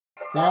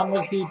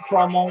Family Feud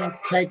promo,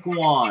 take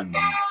one.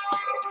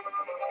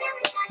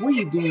 What are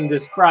you doing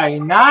this Friday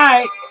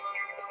night?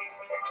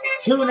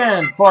 Tune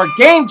in for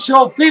Game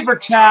Show Fever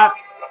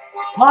Chats,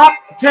 top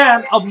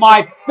 10 of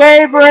my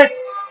favorite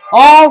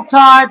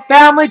all-time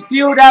Family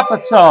Feud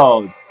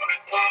episodes.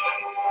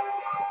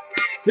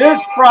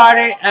 This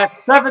Friday at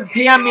 7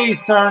 p.m.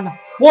 Eastern,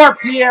 4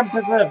 p.m.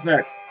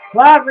 Pacific.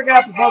 Classic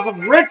episodes of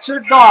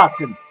Richard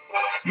Dawson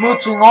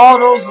smooching all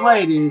those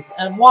ladies,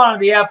 and one of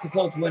the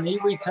episodes when he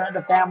returned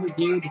to Family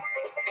Feud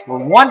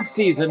for one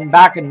season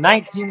back in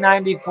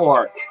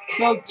 1994.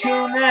 So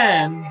tune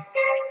in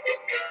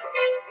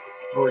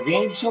for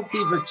Game Show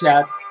Fever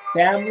Chats,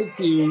 Family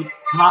Feud,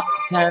 top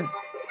 10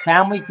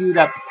 Family Feud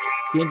episodes.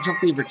 Game Show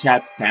Fever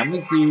Chats,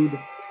 Family Feud,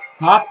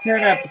 top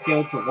 10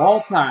 episodes of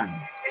all time.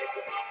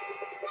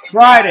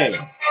 Friday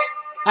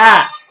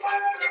at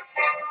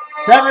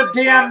 7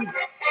 p.m.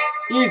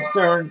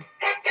 Eastern,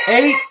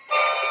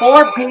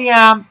 4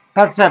 p.m.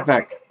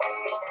 Pacific.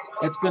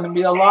 It's going to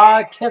be a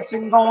lot of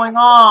kissing going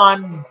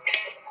on.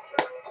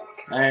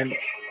 And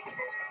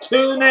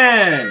tune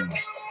in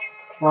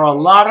for a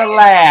lot of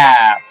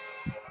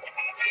laughs.